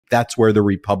that's where the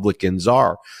Republicans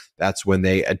are. That's when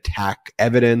they attack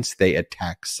evidence, they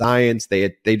attack science,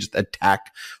 they just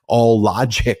attack all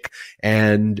logic.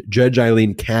 And Judge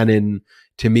Eileen Cannon,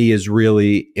 to me, is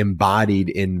really embodied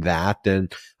in that.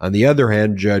 And on the other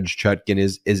hand, Judge Chutkan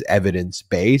is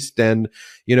evidence-based. And,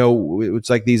 you know, it's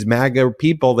like these MAGA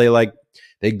people,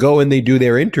 they go and they do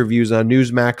their interviews on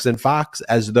Newsmax and Fox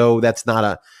as though that's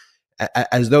not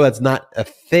a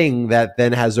thing that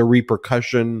then has a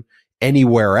repercussion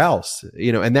anywhere else,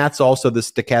 you know. And that's also the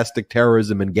stochastic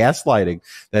terrorism and gaslighting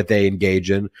that they engage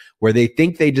in, where they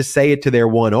think they just say it to their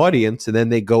one audience, and then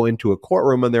they go into a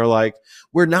courtroom and they're like,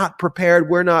 we're not prepared,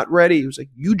 we're not ready. It was like,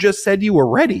 you just said you were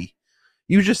ready.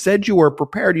 You just said you were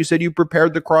prepared. You said you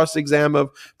prepared the cross-exam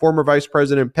of former Vice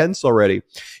President Pence already.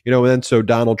 You know, and then so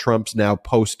Donald Trump's now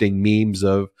posting memes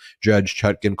of Judge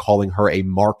Chutkan calling her a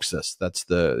Marxist. That's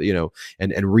the, you know,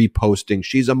 and reposting,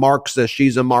 she's a Marxist,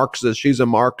 she's a Marxist, she's a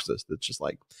Marxist. It's just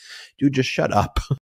like, dude, just shut up.